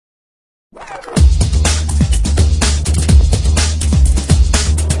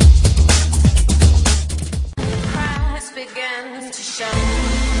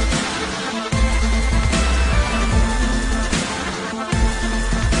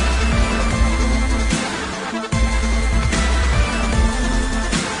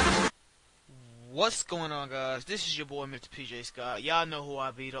What's going on, guys? This is your boy MrPJScott. Y'all know who I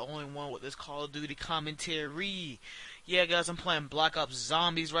be, the only one with this Call of Duty commentary. Yeah, guys, I'm playing Black Ops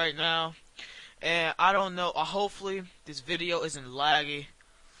Zombies right now, and I don't know. Hopefully, this video isn't laggy,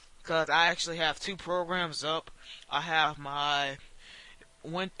 because I actually have two programs up. I have my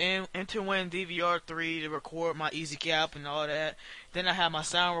Interwin DVR3 to record my easy cap and all that. Then I have my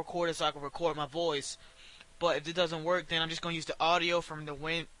sound recorder so I can record my voice. But if it doesn't work, then I'm just going to use the audio from the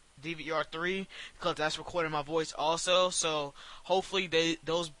Win DVR3 because that's recording my voice also. So hopefully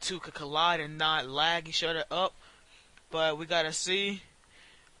those two could collide and not lag each other up. But we gotta see.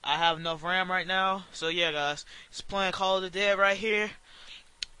 I have enough RAM right now. So yeah, guys, it's playing Call of the Dead right here.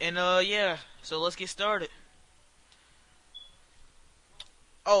 And yeah, so let's get started.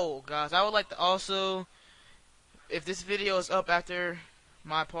 Oh, guys, I would like to also, if this video is up after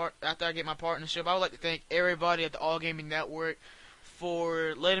I get my partnership, I would like to thank everybody at the All Gaming Network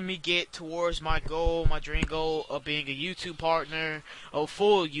for letting me get towards my goal, my dream goal of being a YouTube partner, a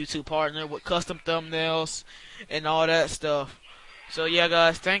full YouTube partner with custom thumbnails and all that stuff. So yeah,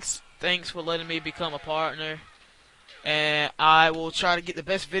 guys, thanks for letting me become a partner, and I will try to get the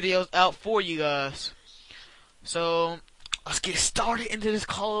best videos out for you guys. So let's get started into this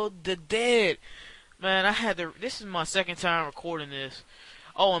Call of the Dead. Man, this is my second time recording this.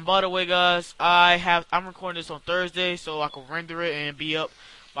 Oh, and by the way, guys, I'm recording this on Thursday, so I can render it and be up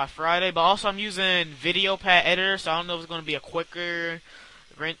by Friday. But also, I'm using Video Pad Editor, so I don't know if it's going to be a quicker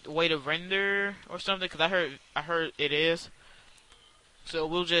way to render or something. Because I heard it is. So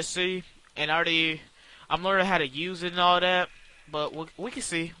we'll just see. And I'm learning how to use it and all that. But we can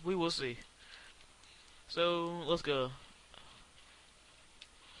see. We will see. So let's go.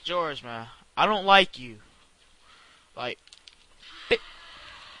 George, man, I don't like you. Like,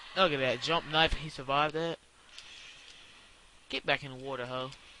 look at that jump knife. He survived that. Get back in the water,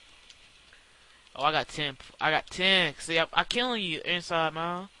 ho. Oh, I got 10. I got 10. See, I'm killing you inside,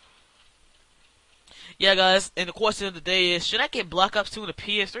 man. Yeah, guys. And the question of the day is: should I get Black Ops 2 on the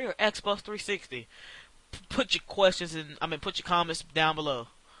PS3 or Xbox 360? Put your questions in. Put your comments down below.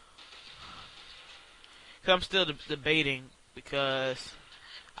 Cause I'm still debating because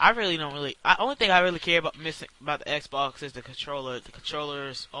I really don't really. The only thing I really care about about the Xbox is the controller. The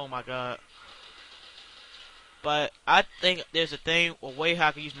controllers, oh my god. But I think there's a way how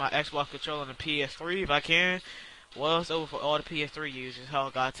I can use my Xbox controller on the PS3 if I can. Well, it's over for all the PS3 users. How I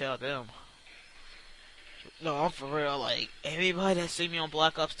gotta tell them. No, I'm for real. Like anybody that see me on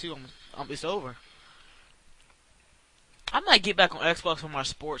Black Ops 2, it's over. I might get back on Xbox for my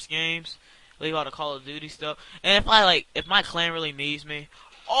sports games. Leave all the Call of Duty stuff. And if my clan really needs me,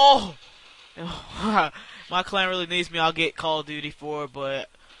 oh, my clan really needs me, I'll get Call of Duty for it, but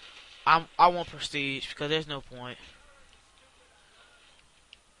I want Prestige because there's no point.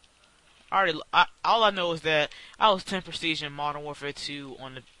 All I know is that I was 10 Prestige in Modern Warfare 2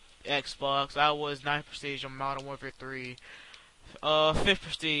 on the Xbox. I was 9 Prestige on Modern Warfare 3. 5th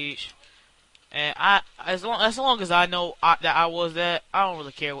Prestige. And as long as I know that I was that, I don't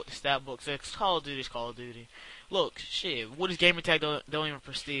really care what the stat book says. Call of Duty is Call of Duty. Look, shit, what is gamertag don't even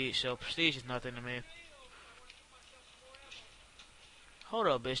prestige, so prestige is nothing to me. Hold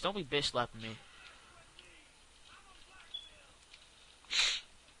up, bitch, don't be bitch slapping me.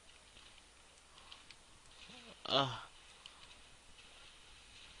 Come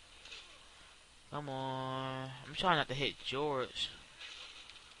on. I'm trying not to hit George.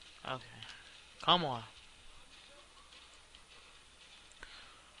 Okay. Come on.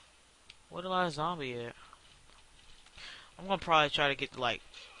 Where the last zombie at? I'm gonna probably try to get to like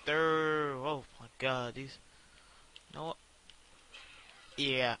third. Oh my god, these. You know what?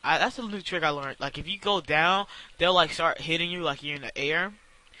 Yeah, that's a new trick I learned. Like if you go down, they'll like start hitting you like you're in the air.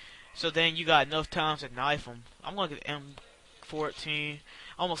 So then you got enough time to knife them. I'm gonna get the M14. I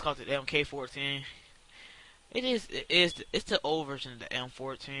almost called it the MK14. It's the old version of the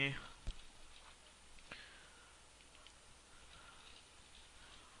M14.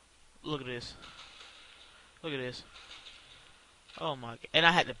 Look at this. Look at this. Oh my god. And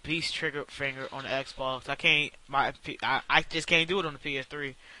I had the beast trigger finger on the Xbox. I just can't do it on the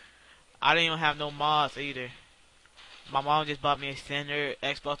PS3. I didn't even have no mods either. My mom just bought me a standard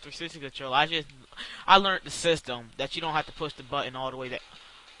Xbox 360 controller. I learned the system that you don't have to push the button all the way that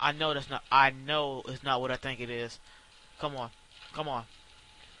I know it's not what I think it is. Come on. Come on.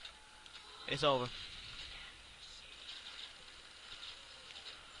 It's over.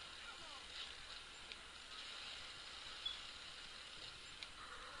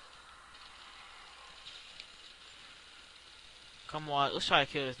 Come on, let's try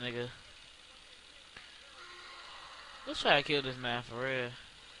to kill this nigga. Let's try to kill this man for real.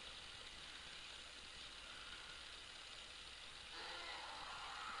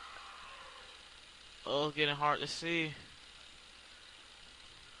 Oh, it's getting hard to see.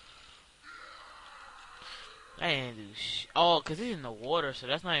 I didn't do oh, cause he's in the water, so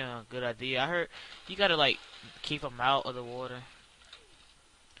that's not even a good idea. I heard you gotta like keep him out of the water.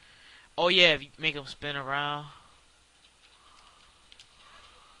 Oh yeah, if you make him spin around.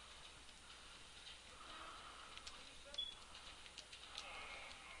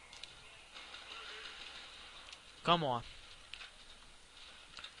 Come on.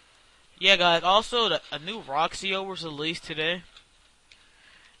 Yeah, guys. Also, a new Roxio was released today.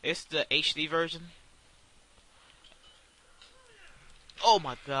 It's the HD version. Oh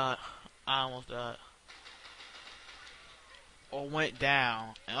my god, I almost died. Or went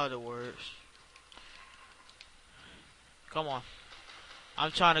down. In other words, come on.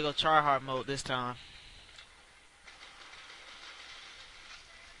 I'm trying to go try hard mode this time.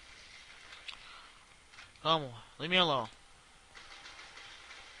 Come on, leave me alone.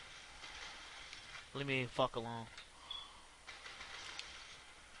 Leave me fuck alone.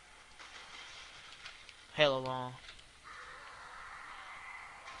 Hell alone.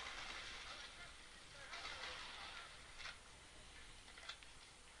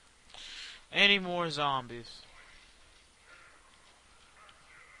 Any more zombies?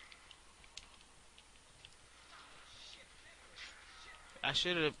 I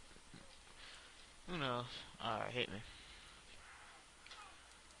should have. Who knows? Alright, hit me.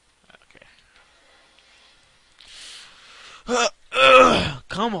 Okay.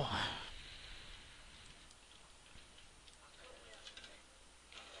 Come on.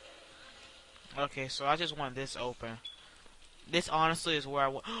 Okay, so I just want this open. This honestly is where I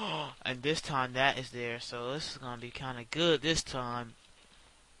want. And this time that is there, so this is gonna be kind of good this time.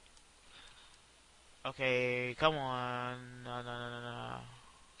 Okay, come on. No, no, no, no, no.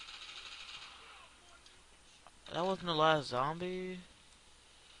 That wasn't the last zombie.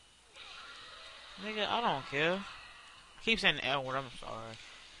 Nigga, I don't care. I keep saying the L word, I'm sorry.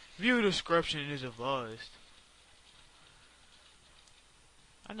 Viewer description is advised.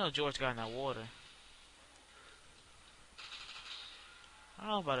 I know George got in that water. I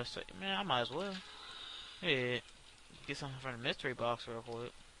don't know about to say, man, I might as well. Yeah, get something from the mystery box real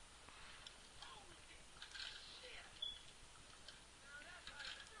quick.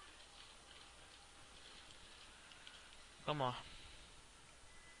 Come on.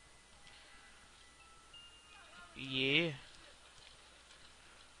 Yeah.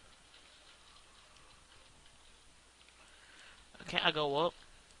 Can't I go up?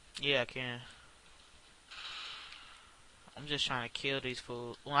 Yeah, I can. I'm just trying to kill these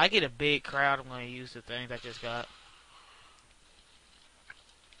fools. When I get a big crowd, I'm going to use the things I just got.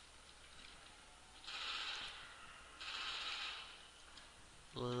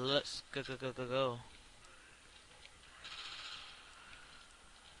 Let's go.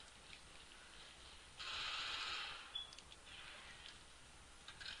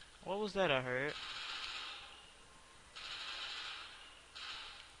 What was that I heard?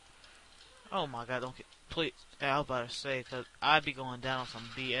 Oh my god, don't get... Please, I was about to say, because I'd be going down on some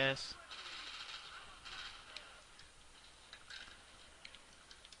BS.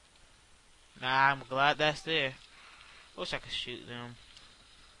 Nah, I'm glad that's there. Wish I could shoot them.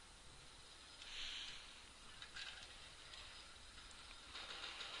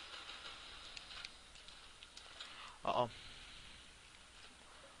 Uh-oh.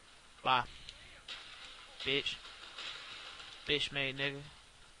 Bye. Bitch. Bitch made nigga.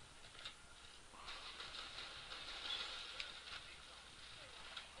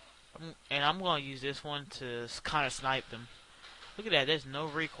 And I'm gonna use this one to kind of snipe them. Look at that, there's no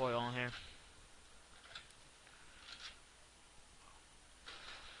recoil on here.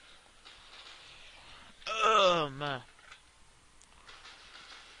 Oh man.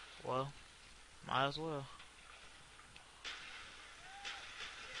 Well, might as well.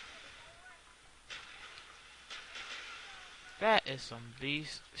 That is some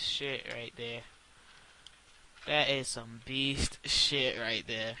beast shit right there. That is some beast shit right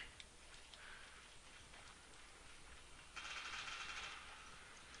there.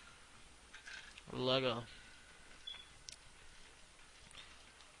 Lego.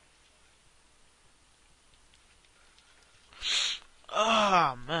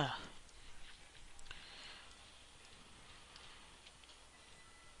 Oh man.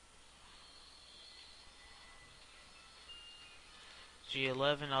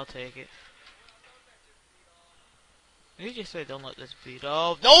 G11, I'll take it. You just said don't let this beat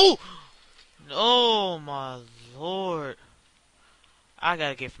off. No! No, my lord. I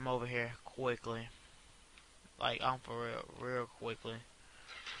gotta get from over here quickly. Like, I'm for real quickly.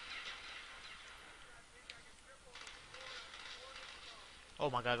 Oh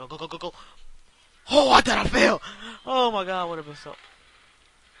my god, go. Oh, I thought I fell. Oh my god, what a been so.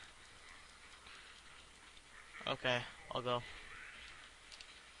 Okay, I'll go.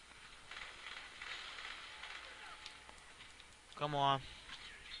 Come on.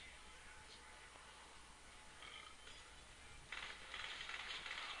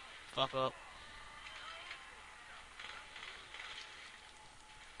 Fuck up.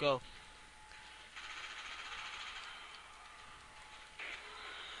 Go.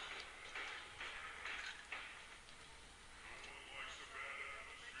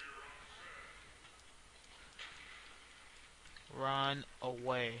 Run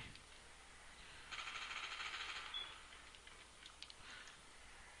away.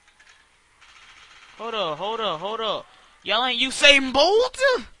 Hold up, hold up, hold up. Y'all ain't Usain Bolt?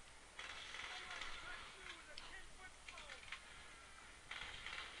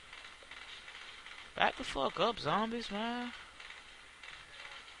 Back the fuck up, zombies, man.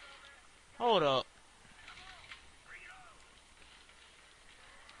 Hold up.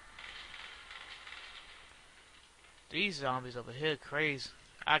 These zombies over here crazy.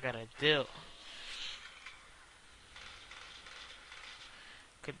 I got a deal.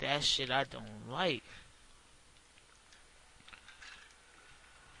 Cause that shit I don't like.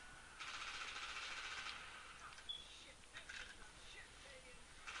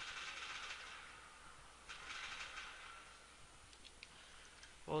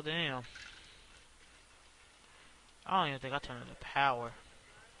 Well, damn. I don't even think I turned on the power.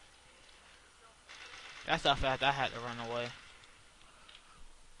 That's how fast I had to run away.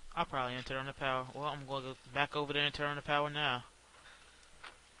 I probably didn't turn on the power. Well, I'm going to go back over there and turn on the power now.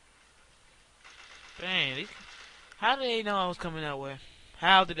 Dang, how did they know I was coming that way?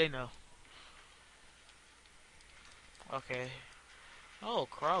 How did they know? Okay. Oh,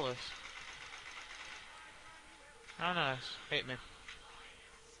 crawlers. How nice. Hit me.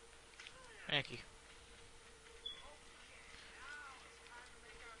 Thank you.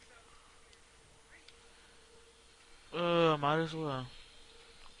 Might as well.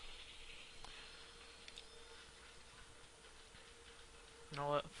 You know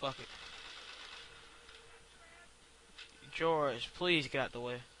what? Fuck it. George, please get out the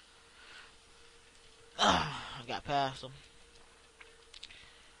way. I got past him.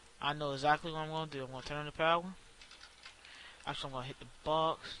 I know exactly what I'm going to do. I'm going to turn on the power. Actually, I'm going to hit the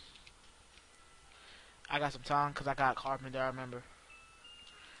box. I got some time because I got a carpenter, I remember.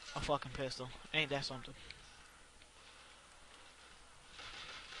 A fucking pistol. Ain't that something?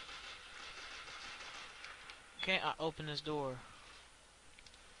 Can't I open this door?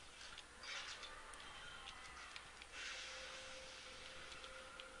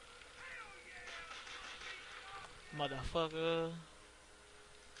 Motherfucker.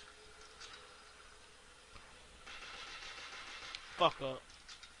 Fuck up.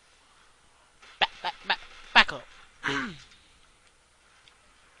 Back up.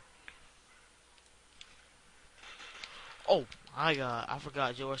 Oh my god, I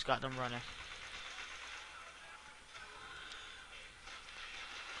forgot George got them running.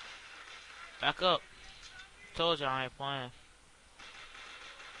 Back up. Told you I ain't playing.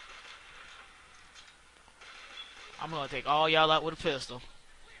 I'm gonna take all y'all out with a pistol.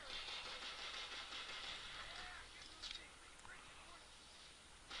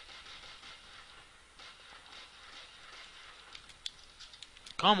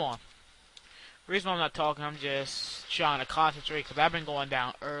 Come on. The reason why I'm not talking, I'm just trying to concentrate because I've been going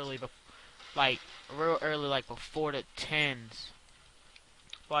down early, like real early, like before the 10s.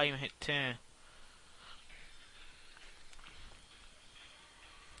 Before I even hit 10.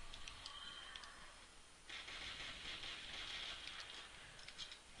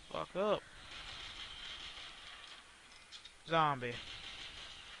 Fuck up. Zombie.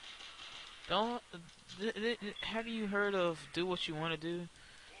 Don't. Have you heard of do what you want to do?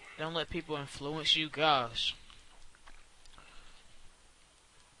 Don't let people influence you. Gosh.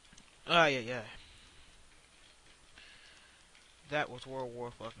 Oh yeah. That was World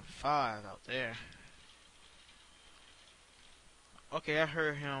War fucking 5 out there. Okay, I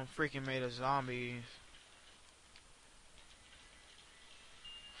heard him freaking made a zombie.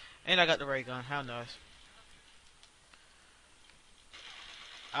 And I got the ray gun. How nice.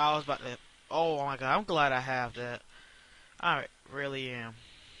 I was about to. Oh my god, I'm glad I have that. I really am.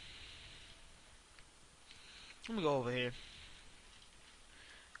 Let me go over here.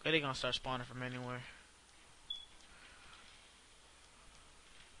 They're gonna start spawning from anywhere.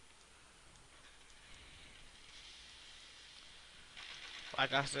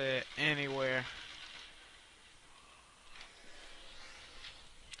 Like I said, anywhere.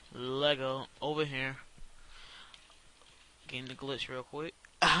 Lego over here. Getting the glitch real quick.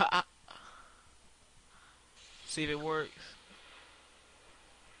 See if it works.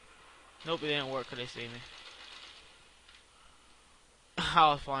 Nope, it didn't work because they see me. I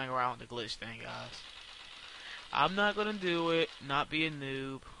was flying around with the glitch thing, guys. I'm not gonna do it. Not be a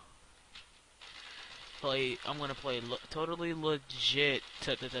noob. I'm gonna play totally legit.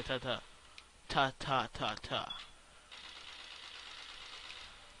 Ta ta ta ta ta ta ta ta ta.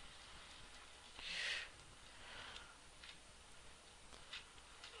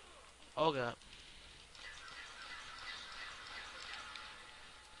 Oh god.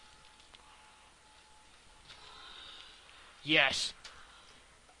 Yes.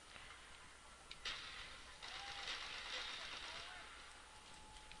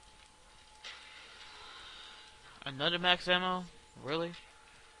 Another max ammo? Really?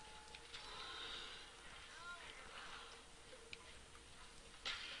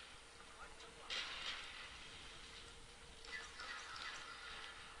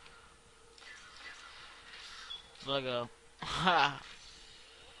 Let go. Ha.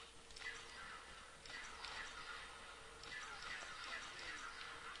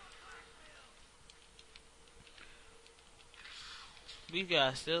 These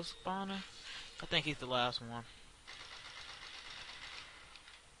guys still spawning? I think he's the last one.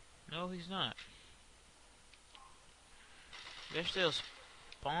 No, he's not. They're still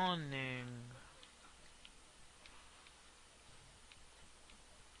spawning.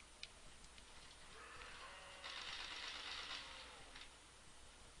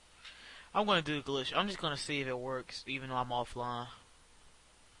 I'm gonna do the glitch. I'm just gonna see if it works, even though I'm offline.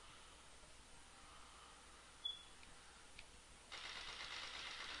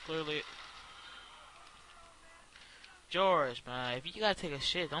 Clearly. George, man, if you gotta take a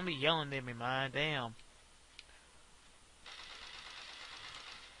shit, don't be yelling at me, man. Damn.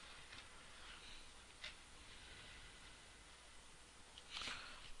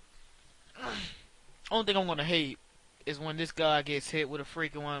 Only thing I'm gonna hate is when this guy gets hit with a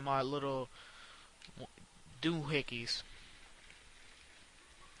freaking one of my little doohickeys.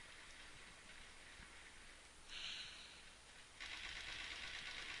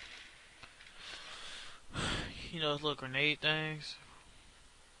 You know those little grenade things?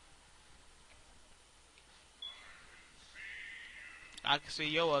 I can see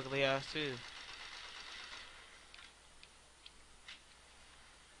your ugly ass too.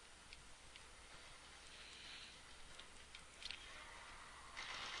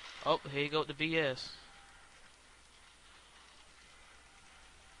 Oh, here you go with the BS.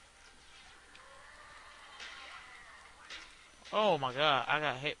 Oh my god, I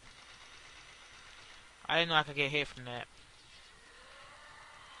got hit. I didn't know I could get hit from that.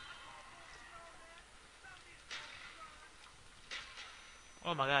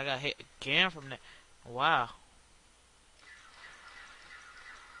 Oh my god, I got hit again from that. Wow.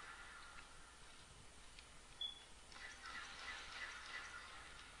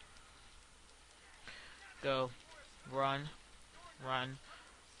 Go. Run. Run.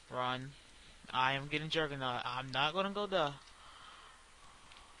 Run. I am getting juggernaut. I'm not gonna go die.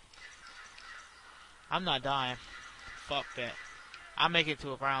 I'm not dying. Fuck that. I make it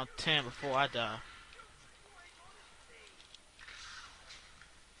to around 10 before I die.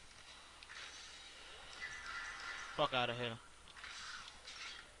 Fuck out of here.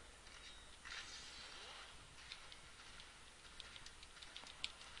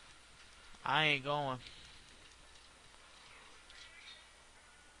 I ain't going.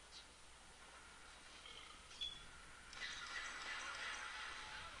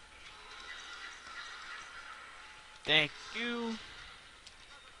 Thank you.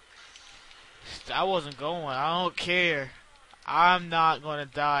 I wasn't going. I don't care. I'm not gonna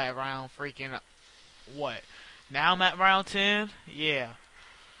die around freaking what? Now I'm at round 10? Yeah.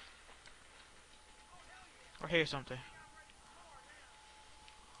 Or here's something.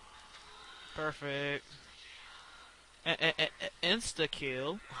 Perfect. Insta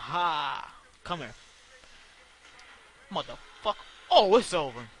kill. Ha! Come here. Motherfucker. Oh, it's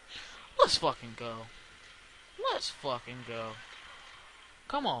over. Let's fucking go. Let's fucking go.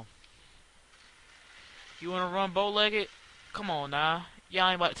 Come on. You wanna run bow-legged? Come on now. Y'all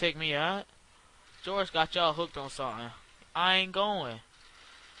ain't about to take me out. George got y'all hooked on something. I ain't going.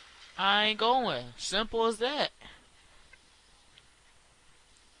 I ain't going. Simple as that.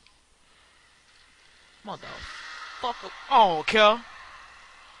 Motherfucker. Oh, kill.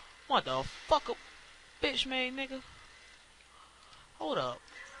 Motherfucker. Bitch made nigga. Hold up.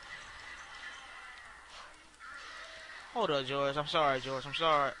 Hold up, George. I'm sorry, George. I'm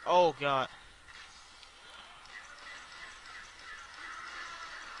sorry. Oh, God.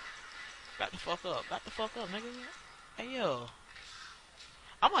 Back the fuck up. Back the fuck up, nigga. Hey, yo.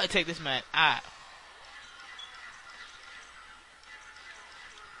 I'm gonna take this man out.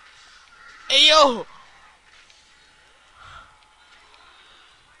 Hey, yo!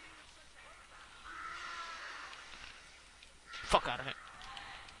 Fuck out of here.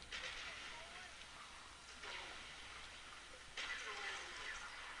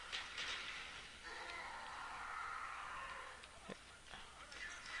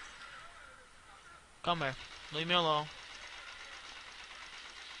 Come here. Leave me alone.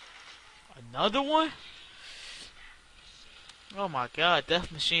 Another one? Oh my god, death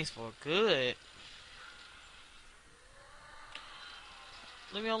machines for good.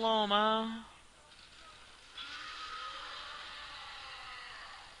 Leave me alone, man.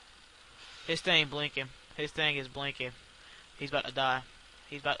 His thing blinking. His thing is blinking. He's about to die.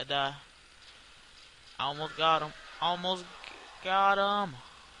 He's about to die. I almost got him. Almost got him.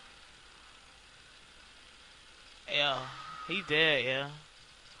 Yeah. He dead, yeah.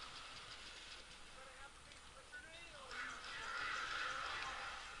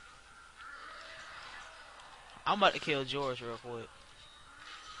 I'm about to kill George real quick.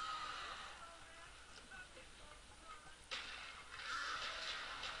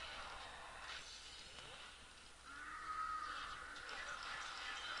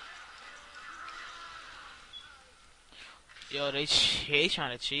 Yo, they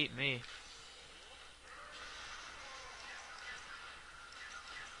trying to cheat me.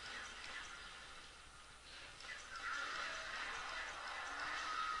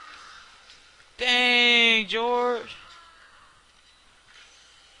 Dang, George.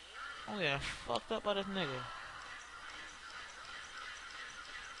 Oh yeah, fucked up by this nigga.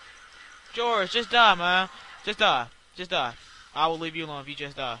 George, just die, man. Just die. Just die. I will leave you alone if you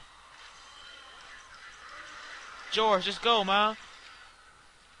just die. George, just go, man.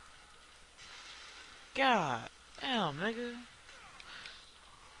 God damn, nigga.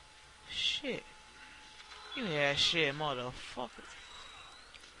 Shit. You had shit, motherfucker.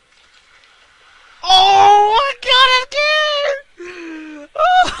 Oh my god, I'm scared!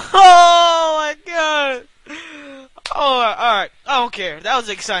 Oh my god! Oh, alright. I don't care. That was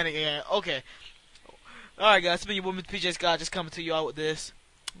exciting, yeah. Okay. Alright, guys. It's been your woman, PJ Scott, just coming to you out with this.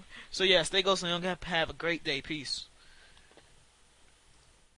 So, yeah, stay ghost and young. Have a great day. Peace.